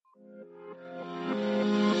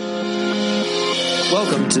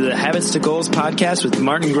Welcome to the Habits to Goals podcast with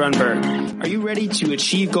Martin Grunberg. Are you ready to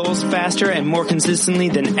achieve goals faster and more consistently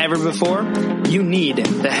than ever before? You need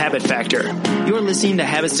the Habit Factor. You're listening to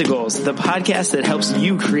Habits to Goals, the podcast that helps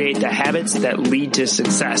you create the habits that lead to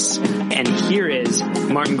success. And here is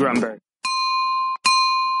Martin Grunberg.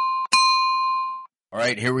 All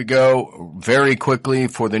right, here we go. Very quickly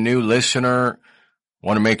for the new listener,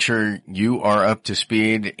 want to make sure you are up to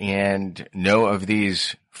speed and know of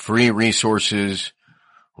these free resources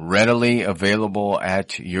readily available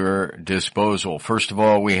at your disposal. First of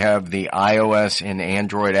all, we have the iOS and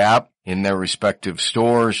Android app in their respective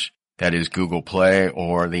stores. That is Google Play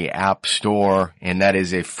or the App Store, and that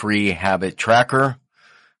is a free habit tracker.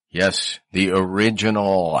 Yes, the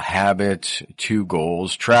original Habits to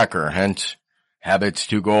Goals tracker, hence Habits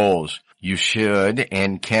to Goals. You should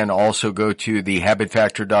and can also go to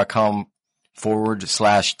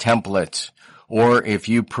thehabitfactor.com/templates. Or if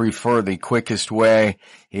you prefer, the quickest way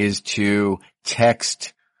is to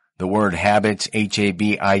text the word habits,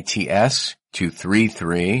 HABITS, to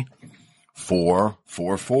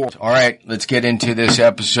 33444. All right, let's get into this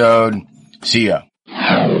episode. See ya.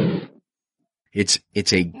 It's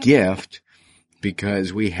a gift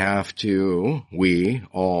because we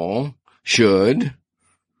all should,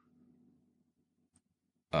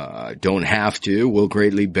 don't have to, will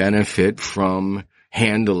greatly benefit from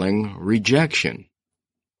handling rejection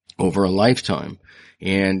over a lifetime.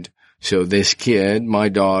 And so this kid, my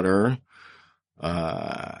daughter,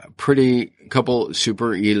 couple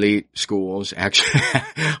super elite schools. Actually,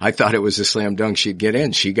 I thought it was a slam dunk she'd get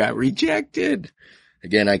in. She got rejected.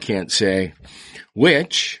 Again, I can't say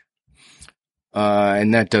which,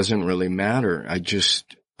 and that doesn't really matter.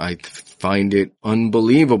 I find it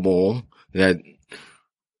unbelievable that,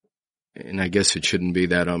 and I guess it shouldn't be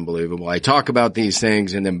that unbelievable. I talk about these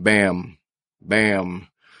things and then bam,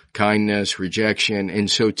 kindness, rejection.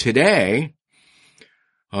 And so today,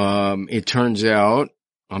 it turns out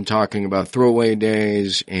I'm talking about throwaway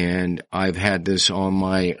days, and I've had this on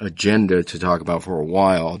my agenda to talk about for a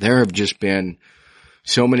while. There have just been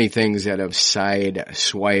so many things that have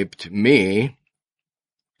side-swiped me,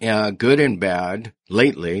 good and bad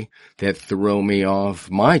lately, that throw me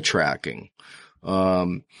off my tracking.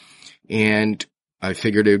 And I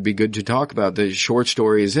figured it would be good to talk about. The short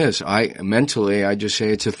story is this. I just say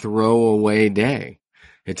it's a throwaway day.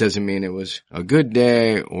 It doesn't mean it was a good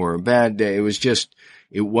day or a bad day. It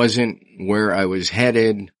wasn't where I was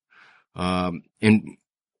headed. And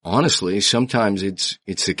honestly, sometimes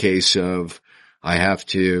it's the case of I have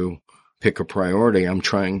to pick a priority. I'm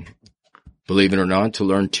trying, believe it or not, to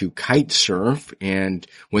learn to kite surf. And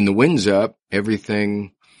when the wind's up,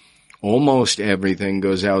 almost everything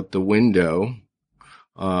goes out the window,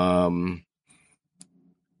 to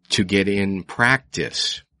get in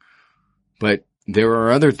practice. But there are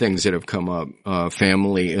other things that have come up,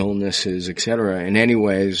 family illnesses, etc. And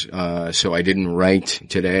anyways, so I didn't write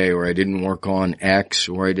today, or I didn't work on X,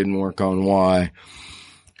 or I didn't work on Y.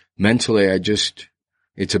 Mentally,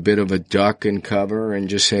 it's a bit of a duck and cover and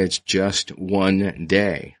just say it's just one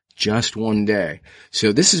day. Just one day.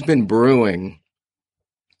 So this has been brewing,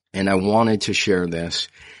 and I wanted to share this.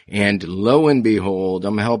 And lo and behold,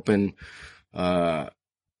 I'm helping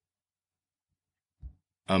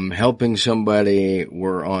somebody.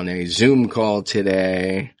 We're on a Zoom call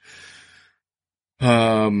today.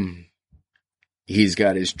 He's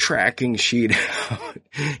got his tracking sheet out,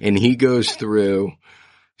 and he goes through.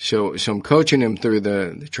 So I'm coaching him through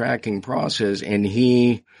the tracking process, and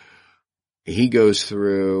he goes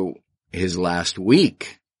through his last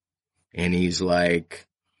week, and he's like,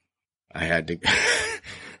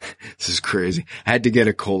 this is crazy. I had to get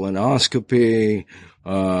a colonoscopy.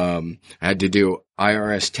 I had to do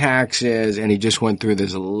IRS taxes, and he just went through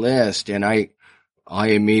this list, and I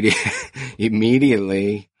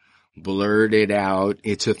immediately blurted out,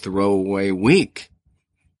 it's a throwaway week.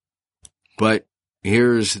 But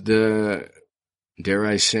here's the, dare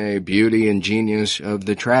I say, beauty and genius of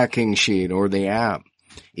the tracking sheet or the app.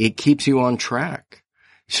 It keeps you on track.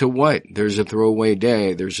 So what? There's a throwaway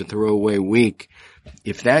day. There's a throwaway week.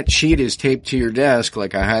 If that sheet is taped to your desk,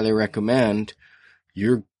 like I highly recommend,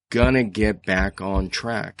 you're gonna get back on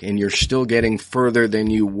track, and you're still getting further than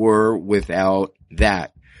you were without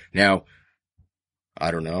that. Now,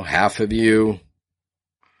 I don't know, half of you,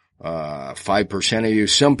 5% of you,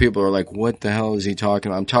 some people are like, what the hell is he talking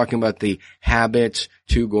about? I'm talking about the Habits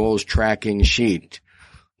to Goals tracking sheet,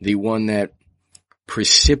 the one that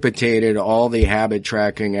precipitated all the habit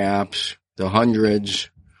tracking apps, the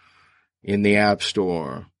hundreds in the App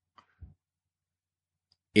Store.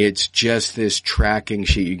 It's just this tracking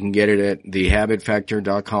sheet. You can get it at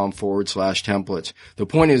thehabitfactor.com/templates. The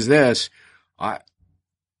point is this, I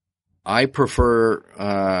prefer,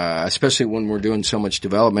 especially when we're doing so much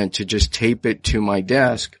development, to just tape it to my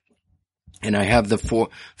desk. And I have the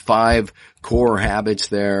 5 core habits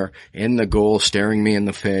there in the goal staring me in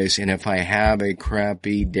the face. And if I have a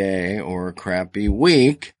crappy day or a crappy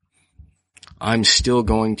week, I'm still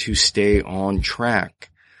going to stay on track.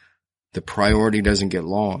 The priority doesn't get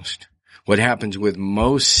lost. What happens with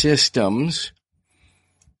most systems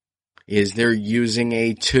is they're using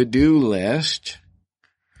a to-do list,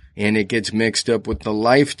 and it gets mixed up with the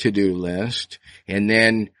life to-do list, and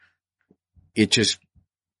then it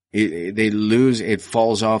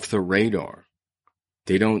falls off the radar.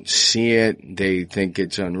 They don't see it, they think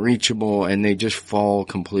it's unreachable, and they just fall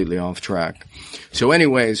completely off track. So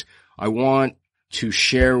anyways, I want to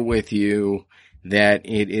share with you that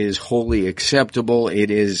it is wholly acceptable. It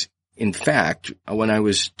is, in fact, when I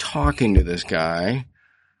was talking to this guy,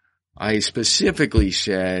 I specifically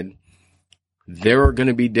said, there are going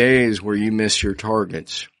to be days where you miss your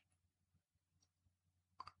targets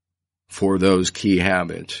for those key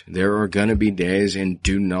habits. There are going to be days, and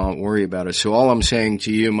do not worry about it. So all I'm saying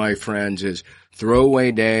to you, my friends, is throw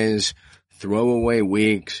away days, throw away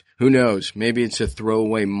weeks. Who knows? Maybe it's a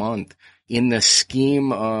throwaway month. In the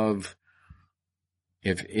scheme of,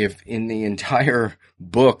 if in the entire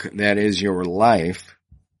book that is your life,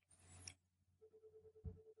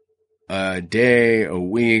 a day, a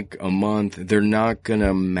week, a month, they're not going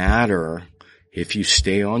to matter if you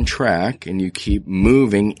stay on track and you keep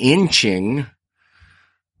moving, inching,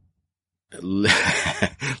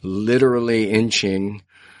 literally inching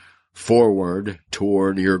forward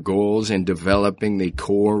toward your goals and developing the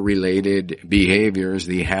core related behaviors,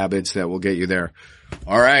 the habits that will get you there.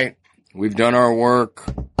 All right. We've done our work.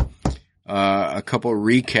 A couple of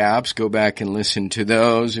recaps. Go back and listen to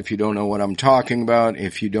those if you don't know what I'm talking about.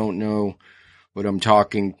 If you don't know what I'm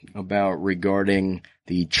talking about regarding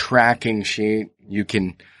the tracking sheet, you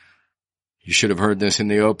should have heard this in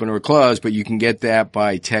the open or close, but you can get that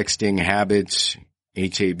by texting habits,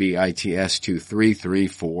 HABITS, to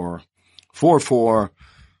 33444.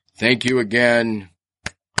 Thank you again.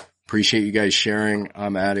 Appreciate you guys sharing.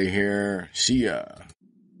 I'm out of here. See ya.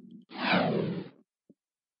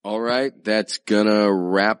 All right, that's gonna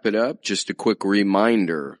wrap it up. Just a quick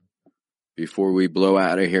reminder before we blow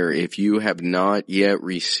out of here. If you have not yet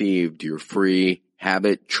received your free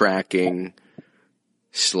habit tracking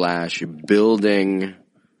 / building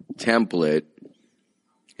template,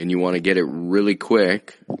 and you want to get it really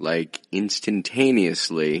quick, like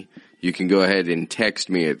instantaneously, you can go ahead and text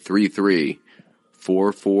me at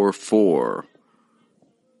 33444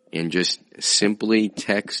 and just simply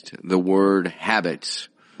text the word habits.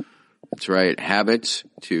 That's right, habits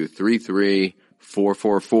to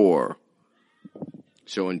 33444.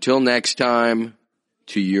 So until next time,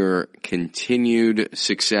 to your continued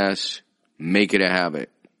success, make it a habit.